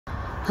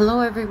Hello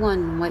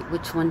everyone, White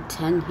Witch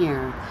 110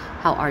 here.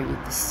 How are you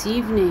this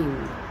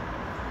evening?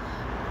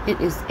 It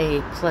is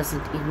a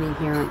pleasant evening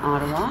here in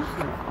Ottawa.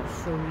 Here, I'll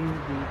show you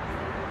the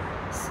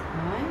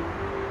sky.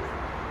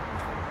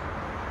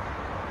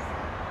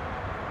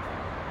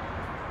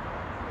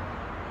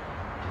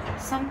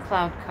 Some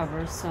cloud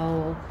cover,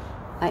 so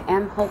I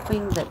am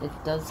hoping that it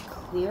does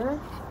clear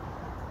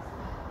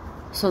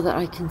so that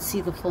I can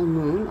see the full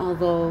moon,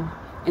 although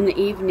in the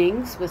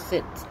evenings with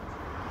it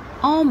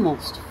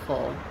almost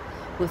full,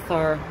 with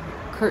our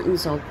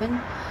curtains open,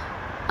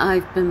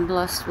 I've been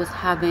blessed with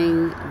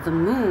having the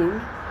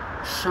moon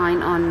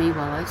shine on me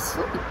while I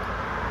sleep.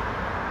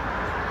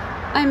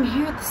 I'm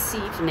here this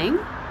evening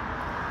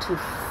to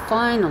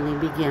finally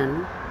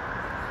begin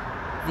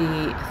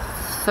the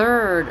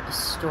third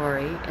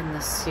story in the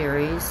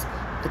series,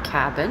 The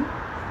Cabin.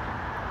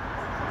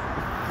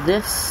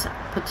 This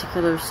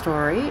particular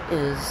story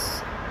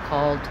is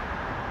called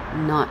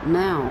Not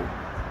Now.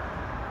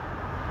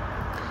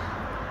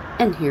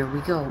 And here we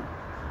go.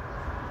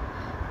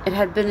 It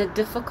had been a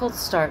difficult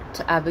start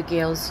to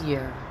Abigail's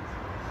year.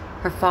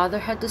 Her father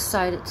had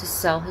decided to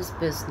sell his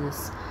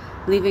business,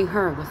 leaving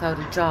her without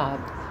a job,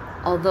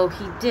 although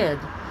he did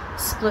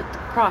split the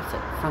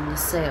profit from the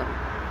sale.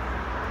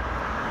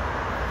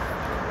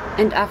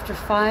 And after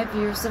 5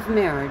 years of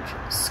marriage,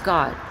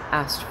 Scott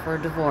asked for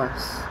a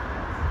divorce.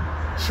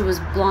 She was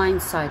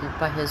blindsided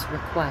by his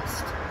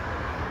request.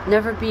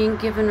 Never being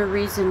given a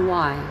reason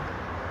why,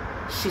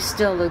 she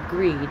still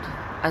agreed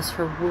as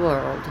her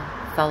world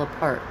fell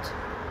apart.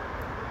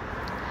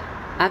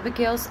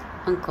 Abigail's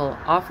uncle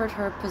offered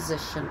her a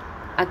position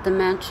at the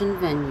mansion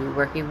venue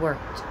where he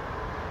worked.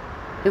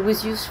 It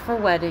was used for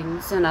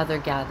weddings and other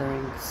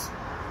gatherings.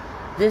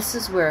 This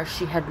is where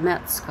she had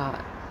met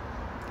Scott.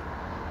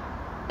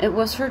 It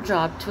was her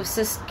job to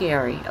assist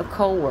Gary, a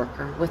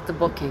co-worker, with the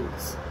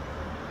bookings.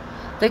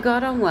 They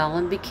got on well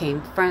and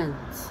became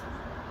friends.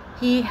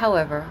 He,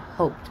 however,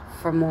 hoped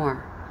for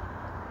more.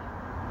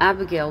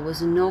 Abigail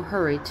was in no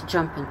hurry to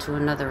jump into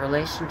another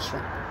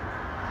relationship.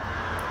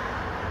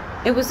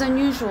 It was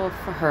unusual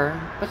for her,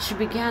 but she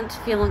began to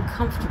feel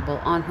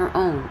uncomfortable on her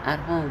own at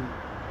home.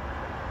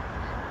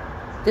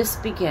 This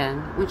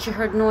began when she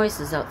heard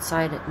noises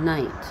outside at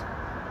night.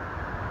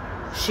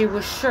 She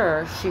was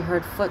sure she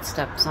heard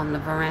footsteps on the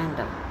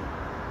veranda.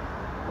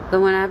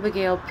 But when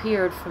Abigail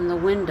peered from the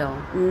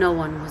window, no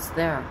one was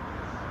there.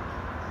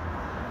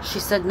 She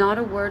said not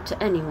a word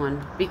to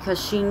anyone because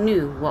she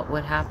knew what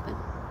would happen.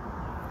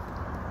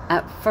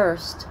 At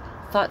first,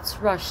 thoughts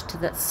rushed to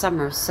that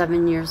summer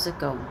 7 years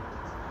ago.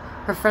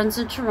 Her friends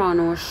in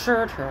Toronto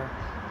assured her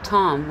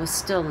Tom was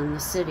still in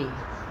the city.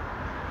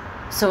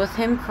 So with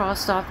him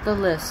crossed off the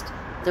list,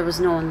 there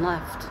was no one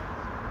left.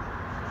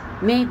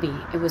 Maybe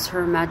it was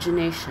her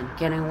imagination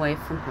getting away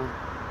from her.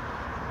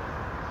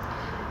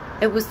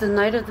 It was the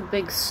night of the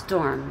big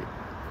storm.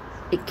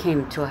 It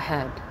came to a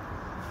head.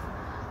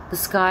 The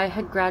sky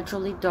had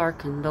gradually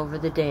darkened over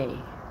the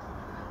day.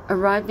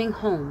 Arriving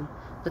home,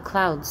 the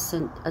clouds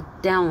sent a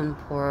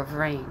downpour of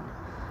rain.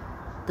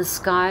 The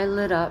sky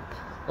lit up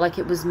like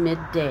it was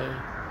midday.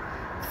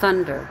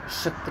 Thunder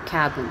shook the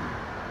cabin.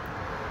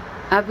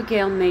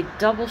 Abigail made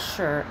double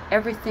sure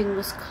everything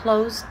was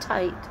closed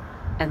tight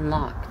and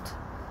locked.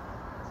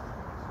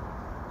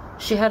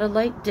 She had a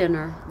light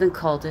dinner, then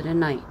called it a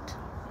night.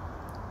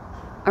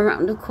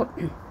 Around a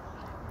quarter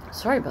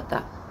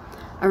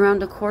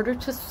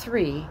to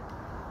 3,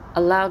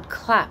 a loud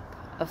clap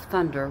of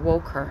thunder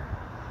woke her.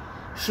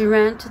 She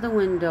ran to the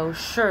window,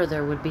 sure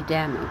there would be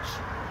damage.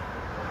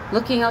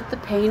 Looking out the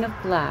pane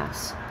of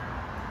glass,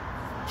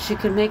 she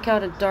could make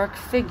out a dark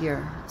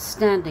figure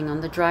standing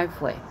on the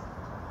driveway.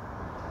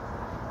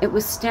 It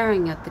was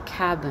staring at the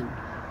cabin,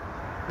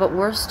 but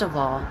worst of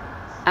all,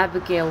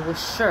 Abigail was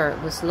sure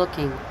it was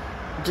looking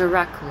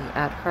directly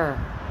at her.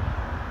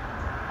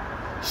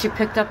 She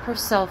picked up her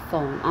cell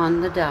phone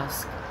on the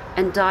desk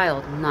and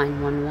dialed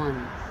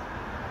 911.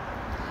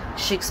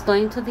 She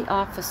explained to the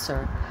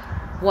officer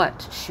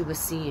what she was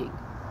seeing.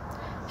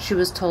 She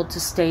was told to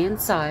stay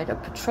inside. A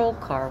patrol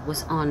car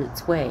was on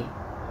its way.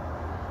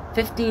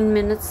 15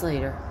 minutes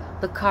later,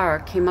 the car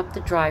came up the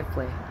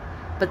driveway,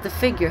 but the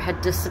figure had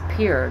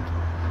disappeared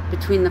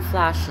between the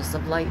flashes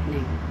of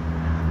lightning.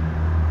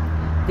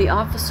 The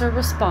officer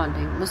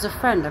responding was a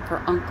friend of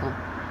her uncle.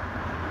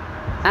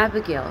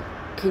 "Abigail,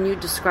 can you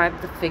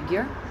describe the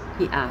figure?"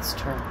 he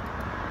asked her.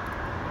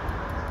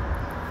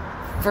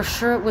 For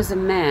sure it was a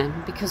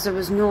man, because there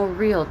was no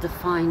real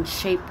defined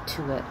shape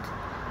to it.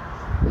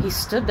 He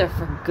stood there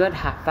for a good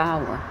half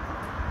hour.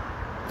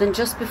 Then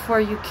just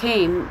before you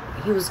came,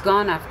 he was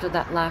gone after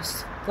that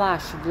last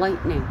flash of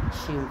lightning,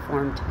 she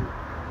informed him.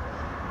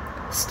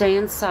 "Stay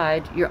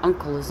inside, your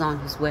uncle is on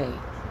his way.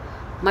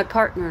 My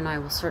partner and I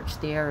will search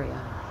the area."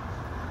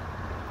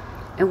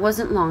 It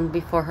wasn't long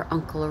before her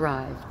uncle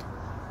arrived.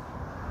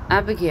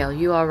 "Abigail,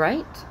 you all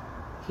right?"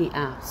 he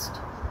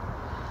asked.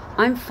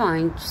 "I'm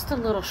fine, just a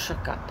little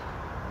shook up.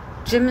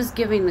 Jim is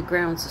giving the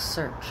grounds a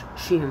search,"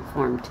 she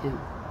informed him.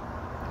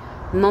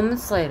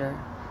 Moments later,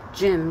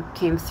 Jim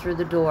came through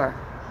the door.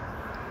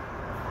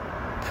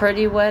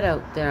 pretty wet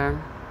out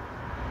there.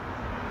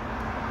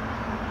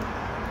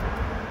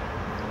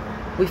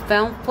 We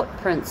found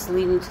footprints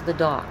leading to the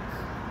dock.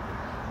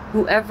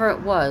 Whoever it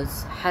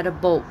was had a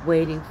boat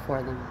waiting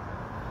for them.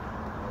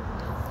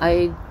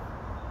 I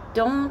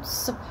don't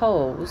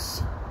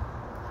suppose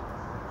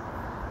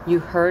you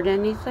heard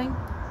anything?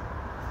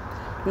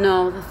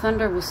 No, the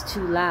thunder was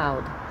too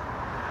loud.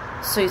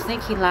 So you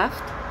think he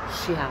left?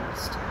 She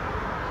asked.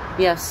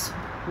 Yes,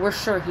 we're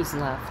sure he's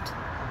left.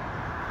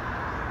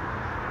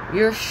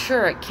 You're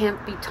sure it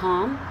can't be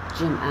Tom?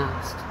 Jim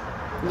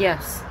asked.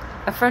 Yes,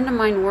 a friend of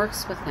mine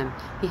works with him.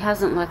 He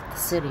hasn't left the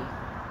city.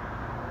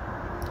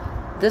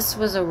 This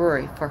was a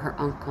worry for her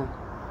uncle.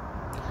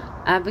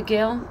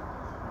 Abigail,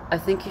 I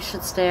think you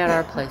should stay at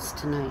our place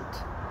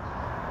tonight.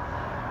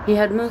 He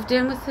had moved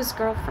in with his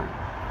girlfriend.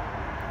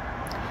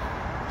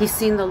 He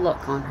seen the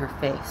look on her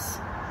face.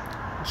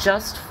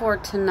 Just for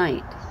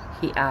tonight,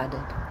 he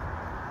added.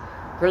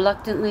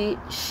 Reluctantly,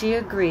 she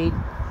agreed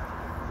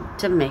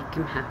to make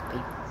him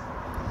happy.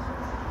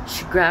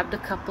 She grabbed a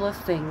couple of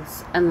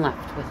things and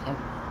left with him.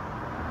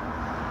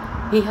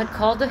 He had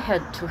called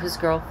ahead to his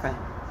girlfriend.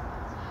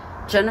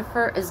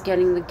 Jennifer is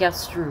getting the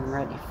guest room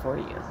ready for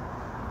you,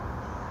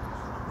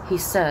 he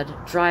said,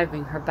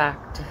 driving her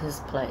back to his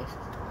place,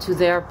 to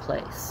their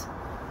place.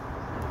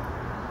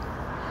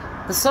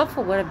 The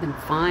sofa would have been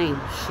fine,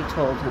 she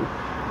told him.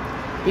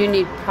 You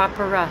need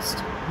proper rest,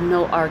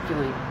 no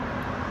arguing.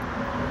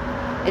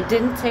 It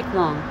didn't take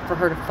long for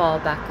her to fall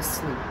back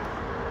asleep.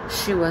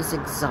 She was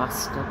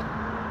exhausted.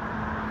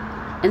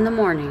 In the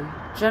morning,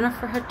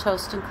 Jennifer had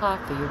toast and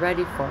coffee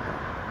ready for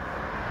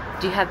her.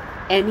 Do you have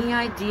any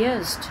idea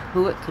as to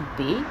who it could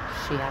be?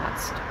 She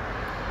asked.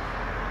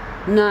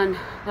 None.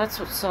 That's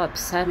what's so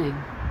upsetting.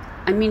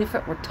 I mean, if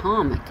it were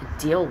Tom, I could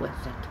deal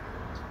with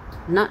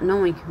it. Not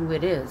knowing who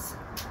it is,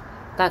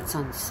 that's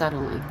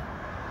unsettling.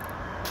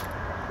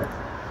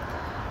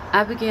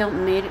 Abigail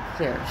made it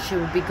clear she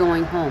would be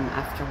going home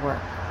after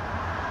work.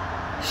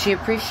 She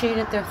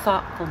appreciated their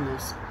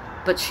thoughtfulness,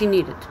 but she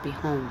needed to be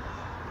home.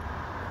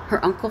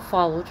 Her uncle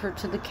followed her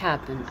to the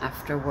cabin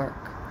after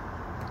work.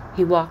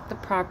 He walked the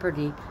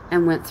property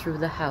and went through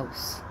the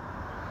house.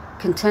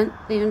 Content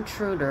the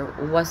intruder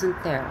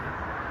wasn't there,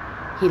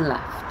 he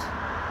left.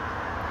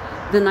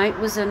 The night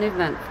was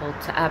uneventful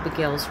to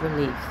Abigail's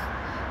relief.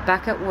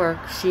 Back at work,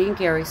 she and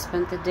Gary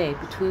spent the day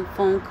between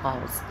phone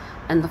calls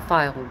and the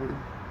file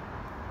room.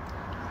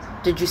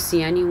 Did you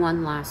see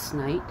anyone last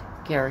night?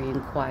 Gary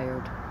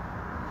inquired.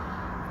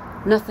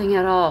 Nothing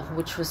at all,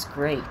 which was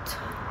great.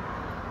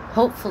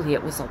 Hopefully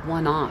it was a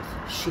one-off,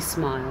 she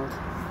smiled.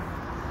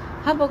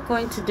 How about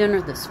going to dinner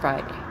this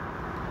Friday?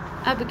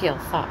 Abigail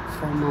thought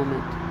for a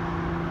moment.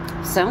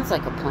 Sounds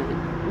like a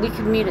plan. We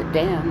could meet at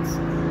Dan's.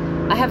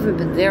 I haven't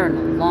been there in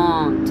a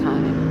long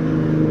time.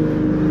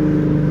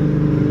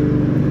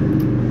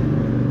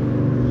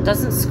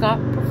 Doesn't Scott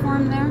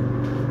perform there?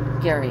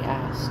 Gary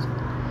asked.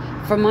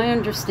 From my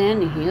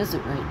understanding, he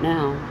isn't right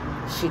now,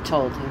 she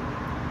told him.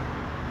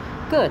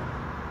 Good.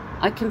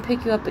 I can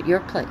pick you up at your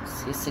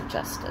place, he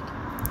suggested.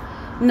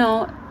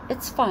 No,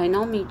 it's fine.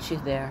 I'll meet you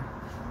there.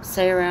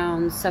 Say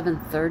around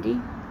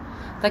 7:30.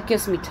 That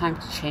gives me time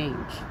to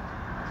change.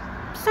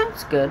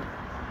 Sounds good.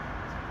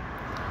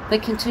 They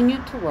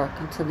continued to work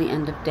until the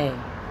end of day.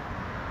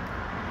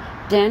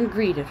 Dan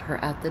greeted her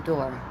at the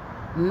door.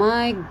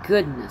 My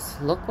goodness,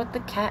 look what the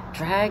cat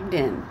dragged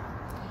in.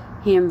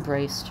 He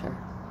embraced her.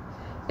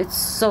 It's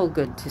so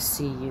good to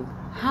see you.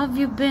 How have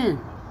you been?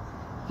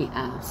 He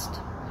asked.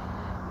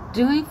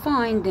 Doing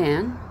fine,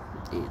 Dan.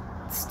 It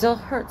still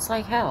hurts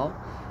like hell.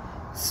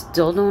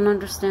 Still don't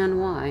understand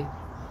why.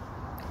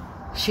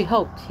 She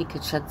hoped he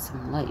could shed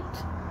some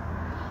light.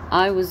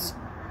 I was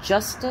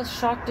just as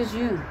shocked as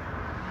you.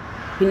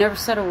 He never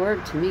said a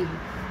word to me,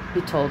 he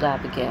told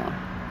Abigail.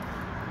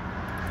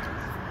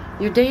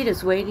 Your date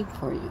is waiting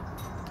for you.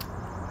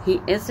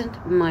 He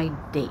isn't my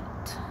date.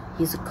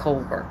 He's a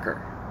co-worker.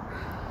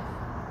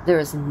 There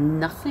is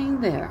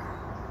nothing there.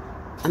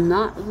 I'm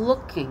not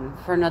looking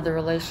for another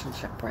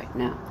relationship right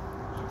now.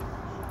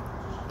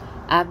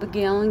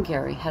 Abigail and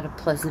Gary had a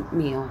pleasant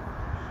meal.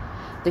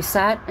 They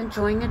sat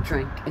enjoying a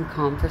drink and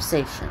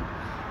conversation,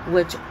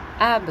 which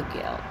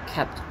Abigail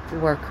kept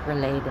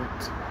work-related.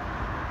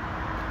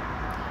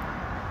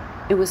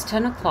 It was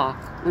 10 o'clock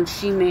when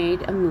she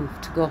made a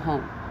move to go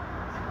home.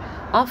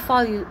 I'll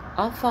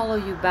follow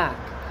you back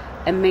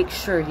and make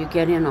sure you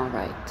get in all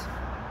right.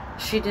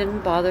 She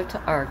didn't bother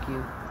to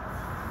argue.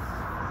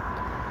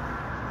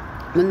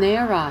 When they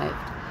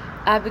arrived,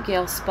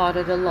 Abigail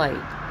spotted a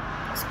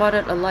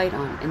light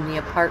on in the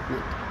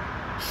apartment.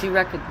 She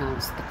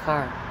recognized the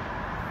car.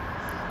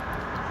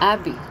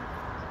 Abby,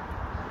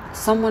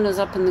 someone is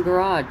up in the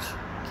garage,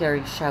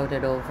 Gary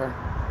shouted over.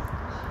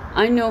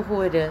 I know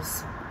who it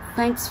is.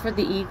 Thanks for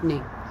the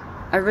evening.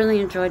 I really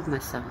enjoyed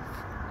myself.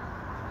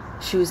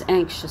 She was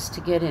anxious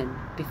to get in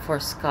before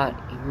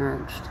Scott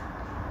emerged.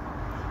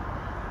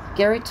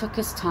 Gary took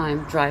his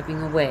time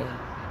driving away.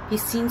 He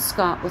seen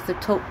Scott with a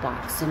tote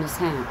box in his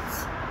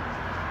hands.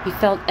 He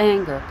felt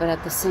anger, but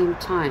at the same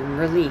time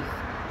relief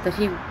that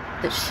he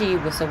that she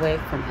was away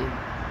from him.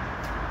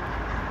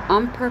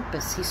 On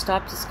purpose, he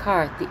stopped his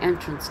car at the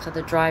entrance to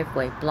the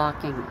driveway,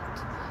 blocking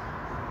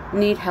it.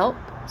 "Need help?"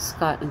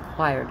 Scott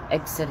inquired,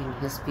 exiting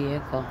his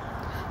vehicle.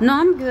 "No,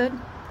 I'm good.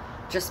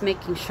 Just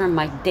making sure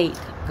my date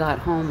got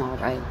home all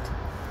right."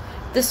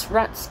 This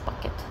rat's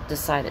bucket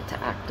decided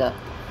to act up.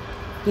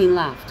 He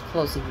laughed,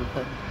 closing the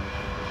hood.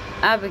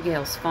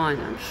 "Abigail's fine,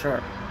 I'm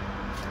sure."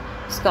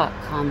 Scott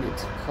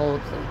commented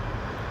coldly.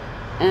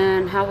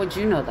 "And how would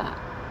you know that?"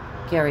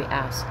 Gary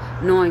asked,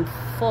 knowing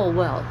full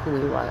well who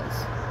he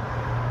was.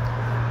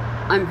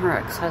 "I'm her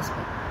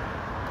ex-husband."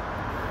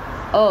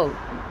 "Oh,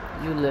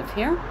 you live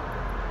here?"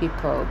 he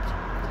probed.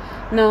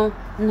 "No,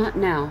 not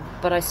now,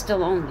 but I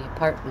still own the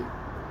apartment."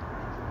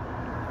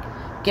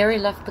 Gary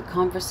left the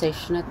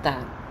conversation at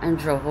that and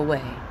drove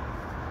away.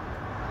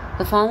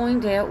 The following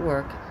day at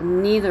work,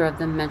 neither of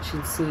them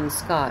mentioned seeing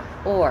Scott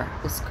or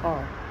his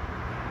car.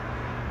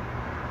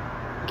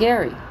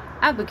 "Gary,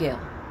 Abigail,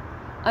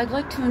 I'd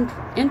like to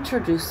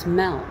introduce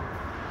Mel.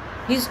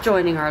 He's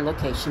joining our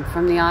location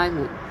from the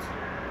island."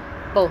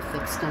 Both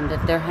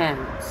extended their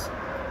hands.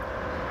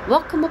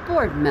 "Welcome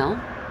aboard, Mel,"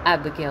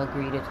 Abigail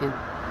greeted him.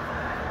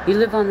 "You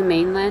live on the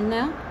mainland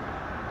now?"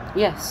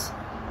 "Yes,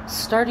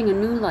 starting a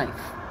new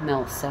life,"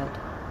 Mel said.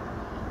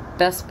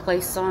 "Best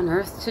place on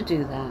earth to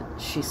do that,"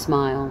 she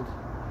smiled.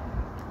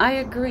 "I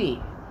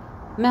agree."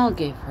 Mel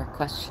gave her a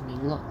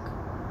questioning look.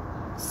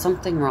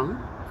 "Something wrong?"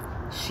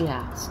 she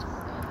asked.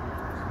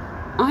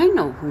 "I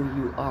know who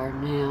you are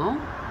now,"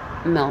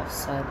 Mel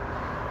said.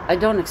 "I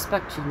don't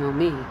expect you know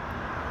me."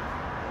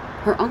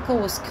 Her uncle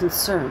was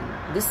concerned.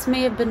 This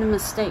may have been a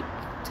mistake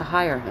to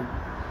hire him.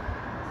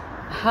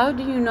 "How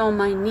do you know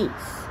my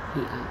niece?"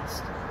 he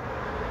asked.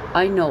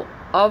 "I know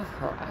of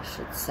her, I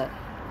should say.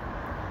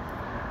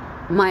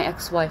 My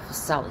ex-wife is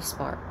Sally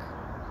Spark."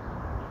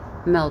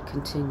 Mel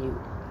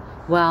continued.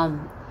 "Well,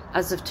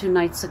 as of 2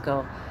 nights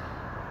ago,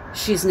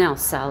 she's now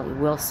Sally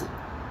Wilson."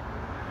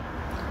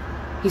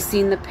 He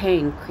seen the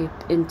pain creep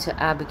into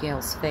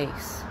Abigail's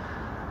face.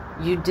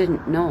 "You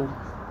didn't know?"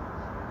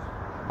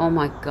 "Oh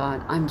my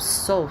God, I'm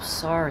so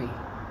sorry.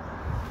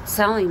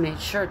 Sally made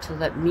sure to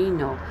let me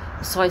know,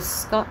 so I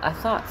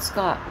thought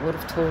Scott would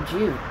have told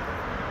you."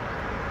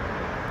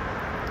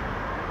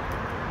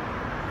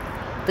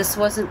 This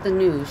wasn't the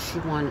news she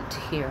wanted to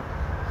hear.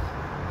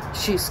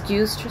 She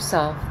excused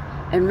herself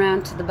and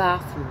ran to the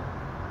bathroom.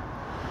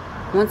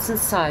 Once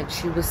inside,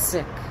 she was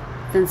sick,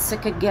 then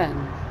sick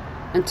again,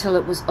 until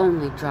it was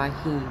only dry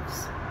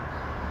heaves.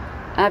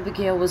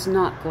 Abigail was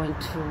not going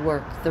to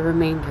work the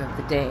remainder of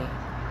the day.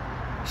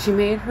 She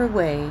made her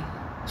way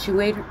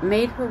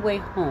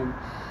home,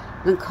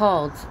 then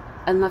called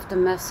and left a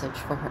message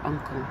for her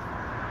uncle.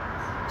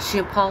 She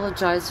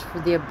apologized for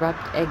the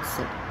abrupt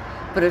exit,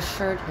 but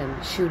assured him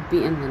she would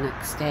be in the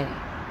next day.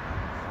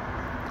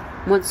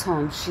 Once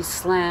home, she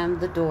slammed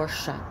the door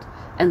shut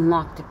and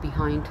locked it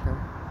behind her.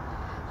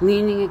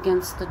 Leaning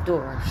against the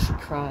door, she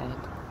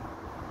cried.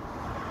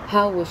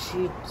 How was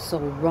she so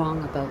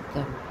wrong about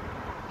them?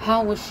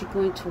 How was she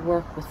going to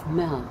work with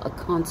Mel, a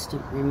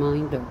constant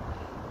reminder?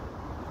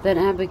 Then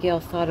Abigail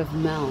thought of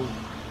Mel.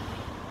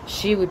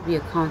 She would be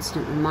a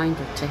constant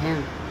reminder to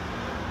him.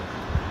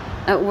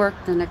 At work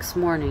the next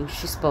morning,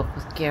 she spoke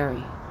with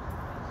Gary.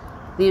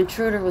 The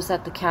intruder was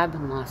at the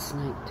cabin last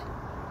night.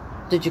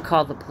 "Did you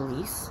call the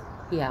police?"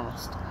 he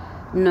asked.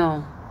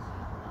 "No.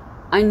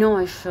 I know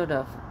I should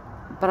have,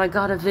 but I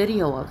got a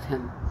video of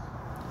him."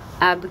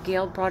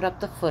 Abigail brought up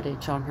the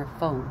footage on her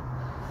phone.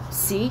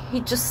 "See, he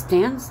just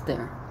stands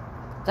there.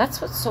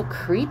 That's what's so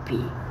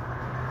creepy."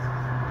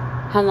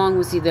 "How long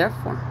was he there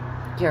for?"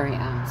 Gary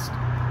asked.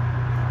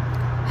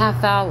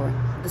 "Half hour,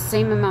 the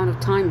same amount of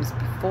time as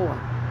before."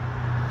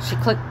 She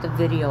clicked the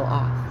video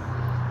off.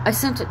 "I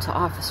sent it to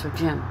Officer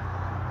Jim."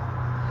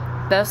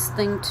 "Best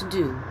thing to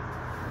do,"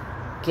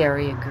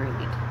 Gary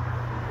agreed.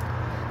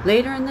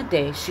 Later in the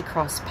day, she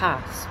crossed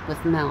paths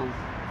with Mel.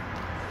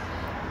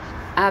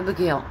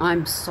 "Abigail,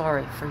 I'm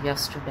sorry for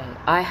yesterday.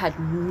 I had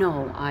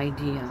no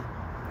idea."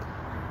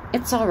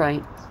 "It's all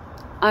right.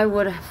 I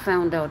would have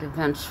found out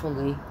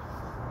eventually."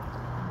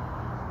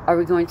 "Are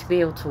we going to be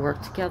able to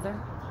work together?"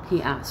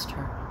 he asked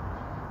her.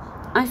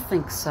 "I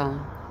think so.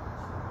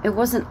 It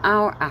wasn't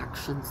our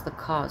actions that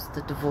caused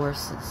the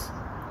divorces,"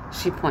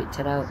 she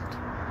pointed out.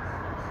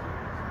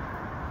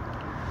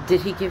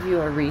 "Did he give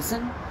you a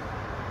reason?"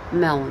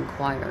 Mel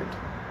inquired.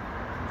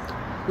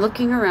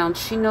 Looking around,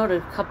 she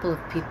noted a couple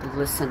of people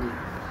listening.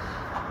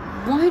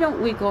 "Why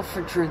don't we go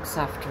for drinks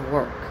after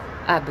work?"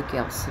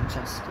 Abigail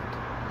suggested.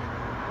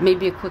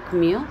 "Maybe a quick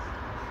meal?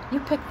 You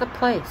pick the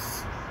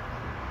place."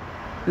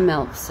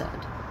 Mel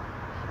said.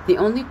 The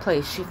only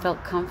place she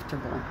felt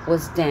comfortable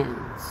was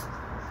Dan's.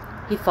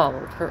 He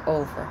followed her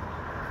over.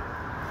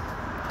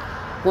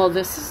 "Well,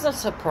 this is a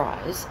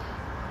surprise,"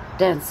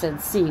 Dan said,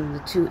 seeing the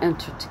two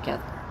enter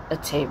together. "A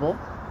table?"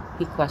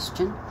 he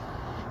questioned.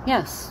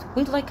 "Yes,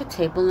 we'd like a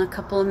table and a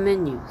couple of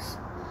menus,"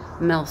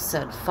 Mel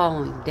said,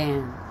 following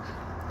Dan.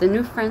 The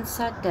new friends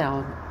sat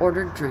down,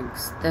 ordered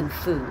drinks, then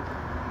food.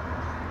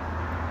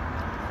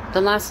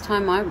 "The last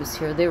time I was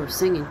here, they were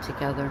singing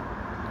together."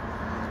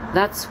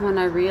 That's when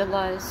I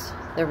realized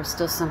there was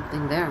still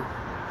something there.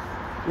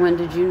 When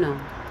did you know?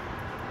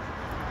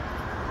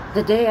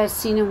 The day I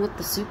seen him with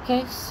the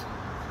suitcase.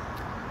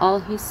 All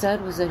he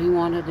said was that he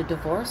wanted a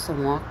divorce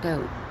and walked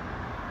out.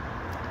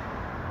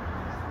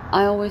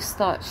 I always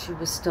thought she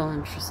was still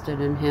interested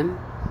in him.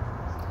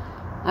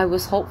 I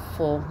was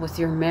hopeful with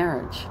your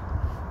marriage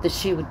that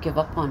she would give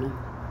up on him.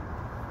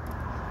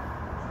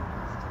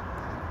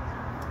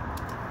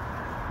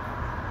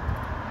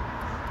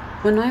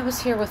 When I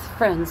was here with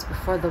friends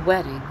before the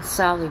wedding,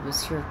 Sally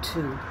was here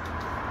too.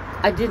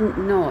 I didn't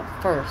know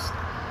at first,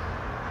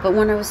 but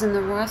when I was in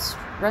the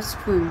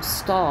restroom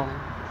stall,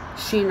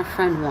 she and a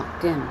friend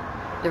walked in.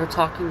 They were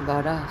talking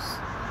about us.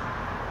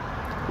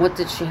 What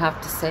did she have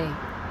to say?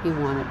 He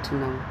wanted to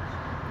know.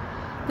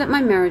 That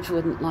my marriage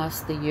wouldn't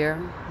last the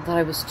year, that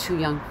I was too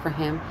young for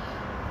him,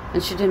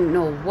 and she didn't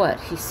know what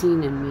he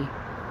seen in me.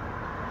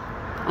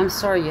 I'm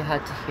sorry you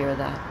had to hear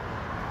that.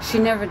 She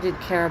never did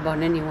care about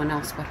anyone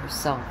else but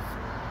herself.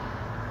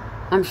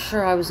 I'm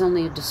sure I was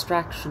only a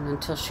distraction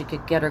until she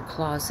could get her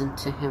claws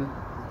into him.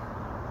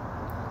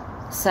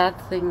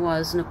 Sad thing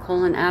was,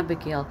 Nicole and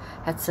Abigail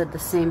had said the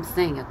same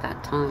thing at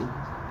that time.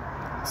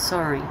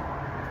 Sorry,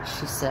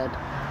 she said.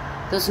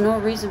 There's no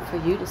reason for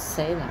you to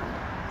say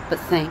that, but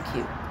thank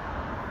you.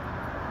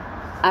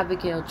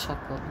 Abigail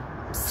chuckled.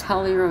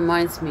 Sally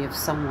reminds me of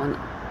someone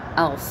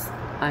else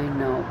I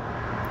know.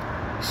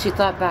 She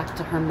thought back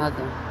to her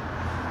mother.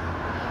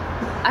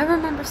 I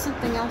remember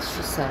something else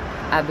she said,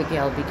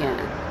 Abigail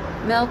began.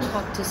 Mel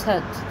cocked his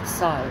head to the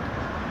side.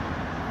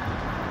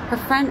 Her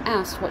friend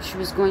asked what she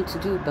was going to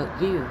do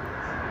about you.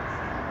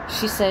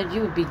 She said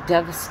you would be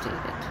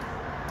devastated.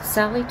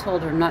 Sally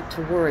told her not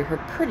to worry her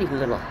pretty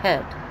little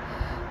head.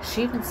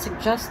 She even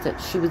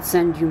suggested she would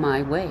send you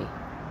my way.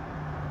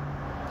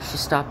 She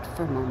stopped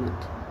for a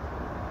moment.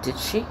 Did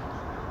she?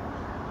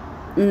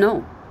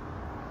 No.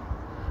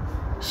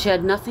 She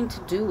had nothing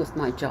to do with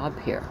my job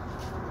here.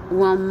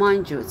 Well,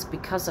 mind you, it's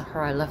because of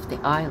her I left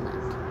the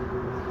island.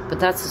 But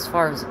that's as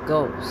far as it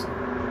goes.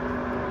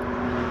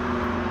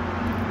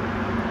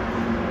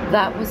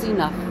 That was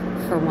enough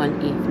for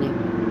one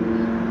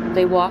evening.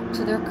 They walked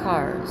to their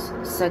cars,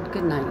 said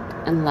goodnight,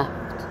 and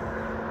left.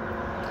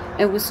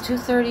 It was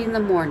 2:30 in the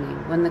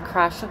morning when the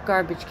crash of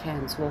garbage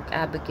cans woke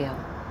Abigail.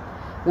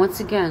 Once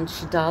again,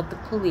 she dialed the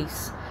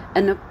police,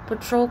 and a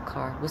patrol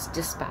car was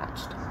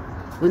dispatched.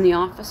 When the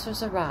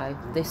officers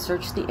arrived, they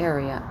searched the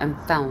area and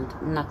found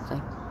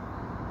nothing.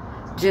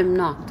 Jim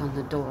knocked on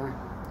the door.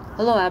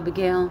 Hello,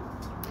 Abigail.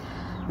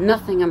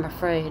 Nothing, I'm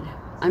afraid.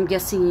 I'm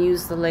guessing he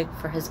used the lake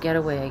for his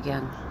getaway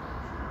again.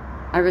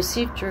 I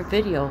received your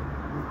video,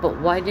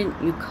 but why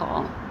didn't you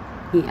call?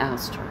 He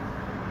asked her.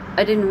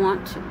 I didn't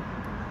want to.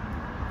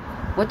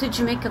 What did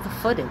you make of the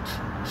footage?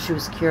 She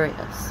was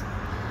curious.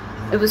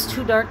 It was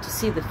too dark to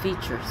see the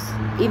features.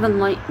 Even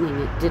lightning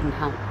it didn't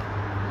help.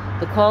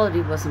 The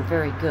quality wasn't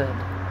very good.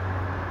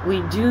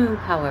 We do,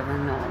 however,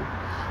 know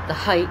the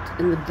height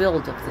and the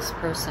build of this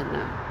person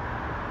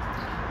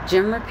now.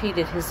 Jim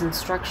repeated his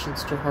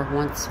instructions to her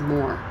once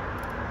more.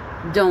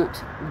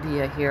 Don't be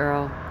a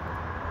hero.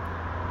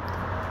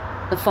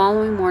 The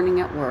following morning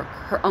at work,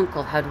 her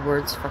uncle had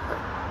words for her.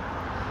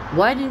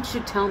 Why didn't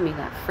you tell me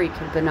that freak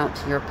had been out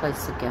to your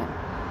place again?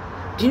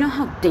 Do you know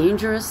how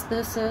dangerous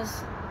this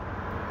is?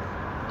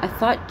 I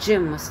thought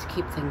Jim was to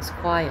keep things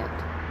quiet.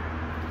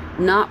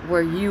 Not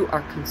where you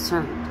are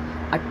concerned.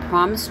 I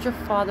promised your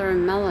father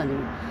and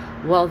Melanie,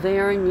 while they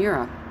are in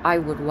Europe, I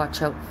would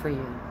watch out for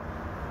you.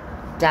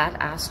 Dad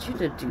asked you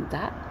to do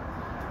that?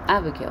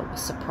 Abigail was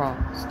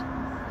surprised.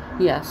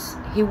 Yes,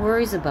 he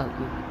worries about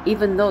you,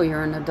 even though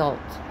you're an adult.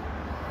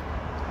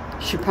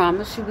 She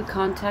promised she would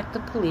contact the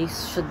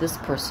police should this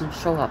person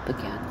show up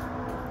again.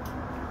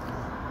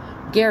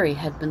 Gary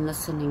had been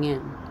listening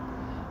in.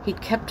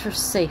 He'd keep her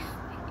safe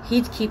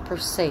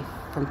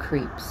from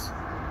creeps.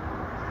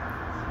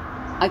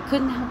 I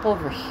couldn't help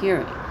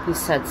overhearing, he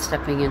said,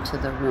 stepping into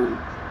the room.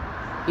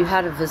 You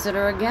had a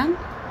visitor again?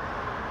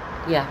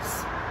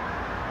 Yes.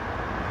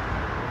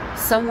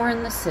 Somewhere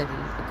in the city,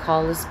 a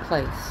call is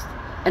placed,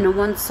 and a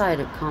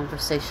one-sided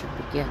conversation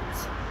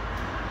begins.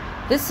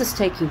 This is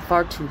taking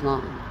far too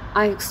long.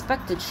 I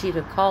expected she'd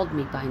have called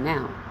me by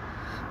now.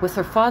 With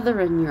her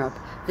father in Europe,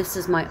 this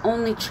is my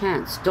only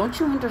chance. Don't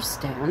you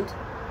understand?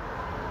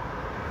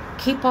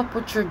 Keep up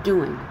what you're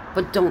doing,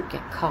 but don't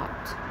get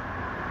caught.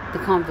 The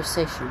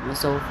conversation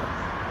was over.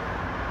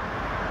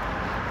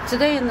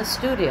 Today in the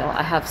studio,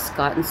 I have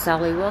Scott and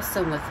Sally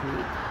Wilson with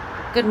me.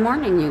 Good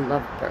morning, you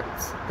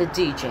lovebirds, the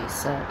DJ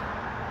said.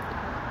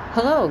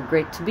 Hello,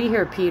 great to be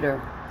here,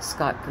 Peter,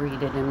 Scott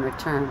greeted in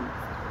return.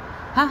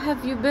 How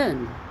have you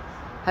been?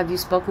 Have you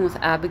spoken with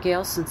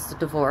Abigail since the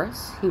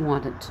divorce? He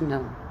wanted to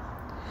know.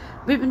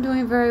 We've been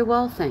doing very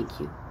well, thank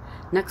you.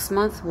 Next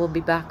month we'll be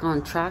back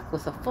on track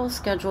with a full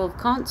schedule of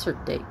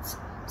concert dates,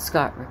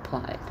 Scott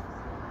replied.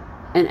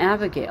 And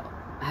Abigail,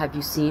 have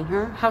you seen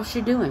her? How's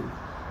she doing?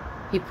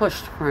 He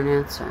pushed for an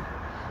answer.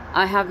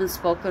 I haven't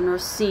spoken or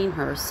seen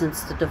her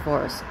since the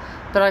divorce,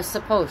 but I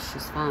suppose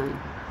she's fine.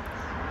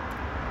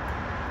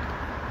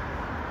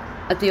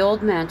 At the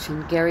old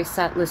mansion, Gary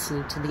sat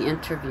listening to the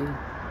interview.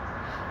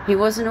 He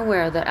wasn't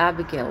aware that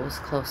Abigail was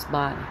close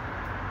by.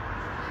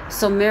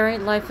 "So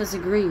married life is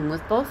agreeing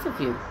with both of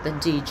you," the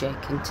DJ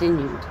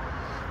continued.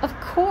 Of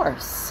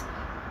course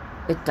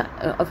it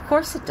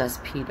does,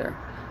 Peter.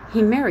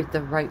 He married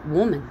the right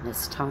woman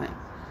this time,"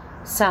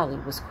 Sally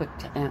was quick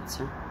to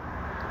answer.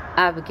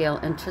 Abigail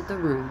entered the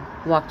room,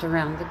 walked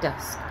around the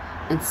desk,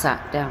 and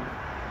sat down.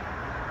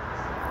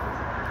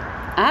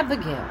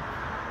 "Abigail."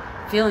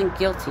 Feeling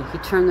guilty, he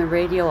turned the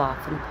radio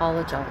off and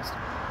apologized.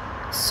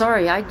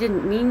 "Sorry, I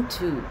didn't mean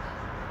to."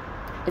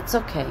 "It's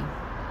okay.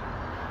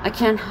 I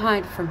can't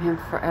hide from him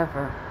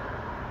forever.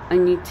 I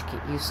need to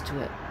get used to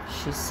it,"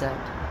 she said.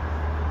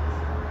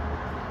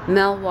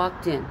 Mel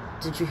walked in.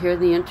 "Did you hear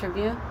the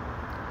interview?"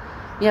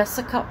 "Yes,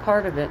 I caught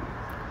part of it.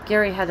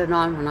 Gary had it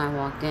on when I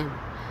walked in.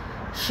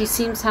 She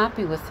seems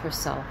happy with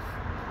herself,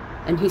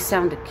 and he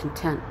sounded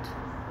content."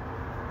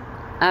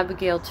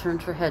 Abigail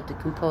turned her head to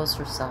compose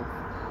herself.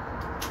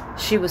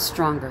 She was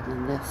stronger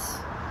than this.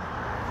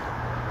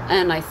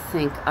 And I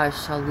think I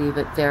shall leave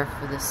it there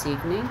for this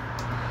evening.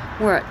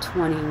 We're at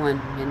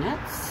 21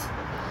 minutes.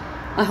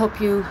 I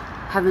hope you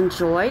have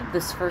enjoyed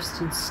this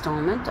first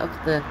installment of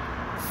the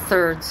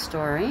third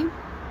story.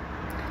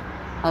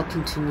 I'll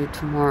continue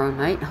tomorrow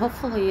night.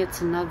 Hopefully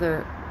it's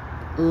another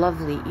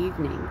lovely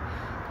evening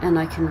and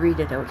I can read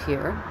it out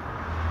here.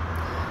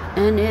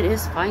 And it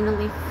is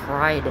finally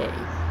Friday.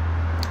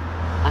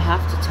 I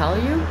have to tell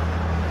you,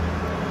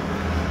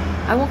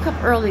 I woke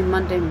up early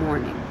Monday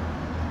morning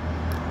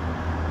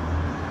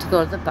to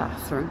go to the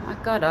bathroom. I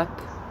got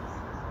up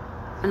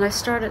and I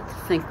started to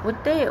think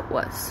what day it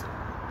was.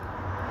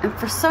 And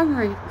for some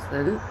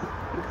reason,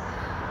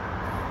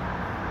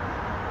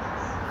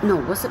 no,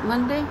 was it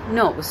Monday?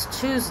 No, it was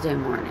Tuesday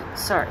morning.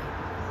 Sorry.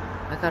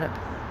 I got up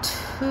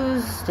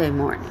Tuesday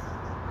morning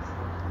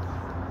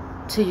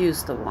to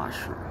use the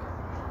washroom.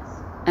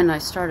 And I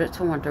started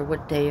to wonder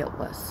what day it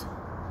was.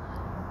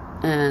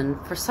 And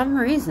for some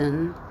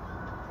reason,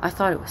 I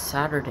thought it was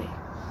Saturday.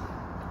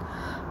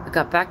 I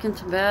got back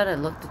into bed, I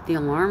looked at the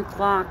alarm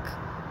clock,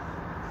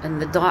 and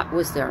the dot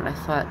was there, and I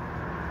thought,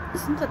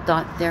 isn't the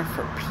dot there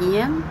for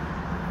PM?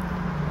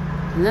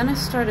 And then I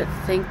started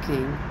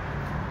thinking,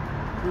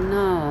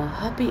 no,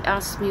 hubby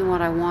asked me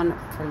what I wanted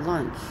for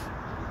lunch.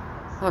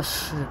 Oh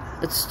shit,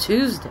 it's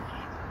Tuesday.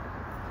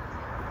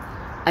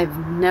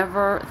 I've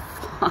never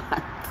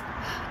thought,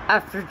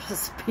 after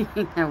just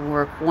being at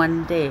work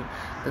one day,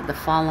 that the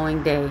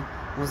following day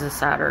was a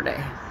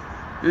Saturday.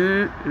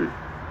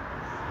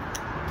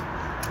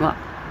 Well,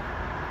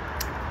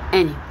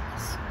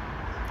 anyways,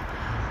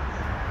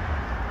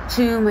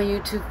 to my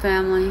YouTube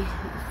family,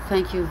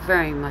 thank you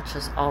very much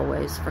as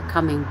always for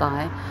coming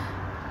by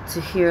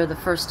to hear the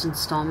first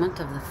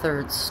installment of the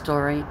third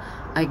story.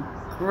 I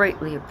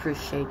greatly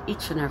appreciate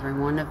each and every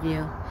one of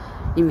you.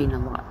 You mean a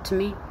lot to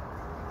me.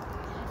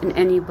 And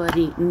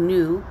anybody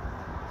new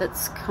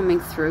that's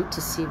coming through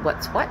to see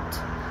what's what,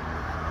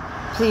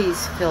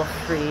 please feel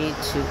free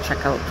to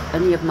check out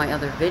any of my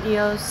other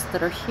videos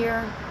that are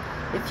here.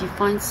 If you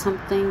find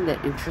something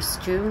that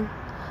interests you,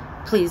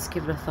 please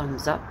give it a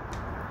thumbs up,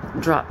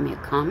 drop me a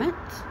comment,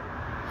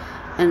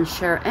 and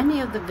share any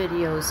of the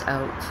videos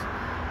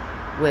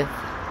out with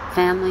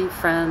family,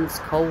 friends,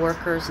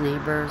 co-workers,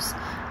 neighbors,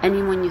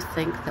 anyone you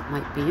think that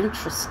might be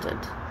interested.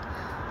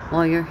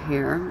 While you're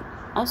here,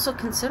 also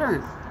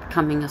consider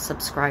becoming a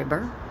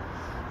subscriber.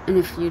 And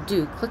if you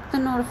do, click the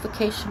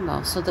notification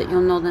bell so that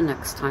you'll know the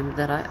next time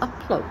that I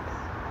upload.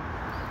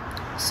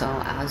 So,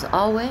 as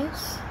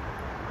always,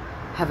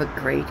 have a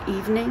great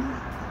evening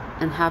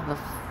and have a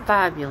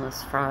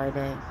fabulous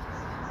Friday.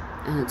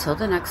 And until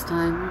the next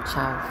time,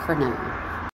 ciao for now.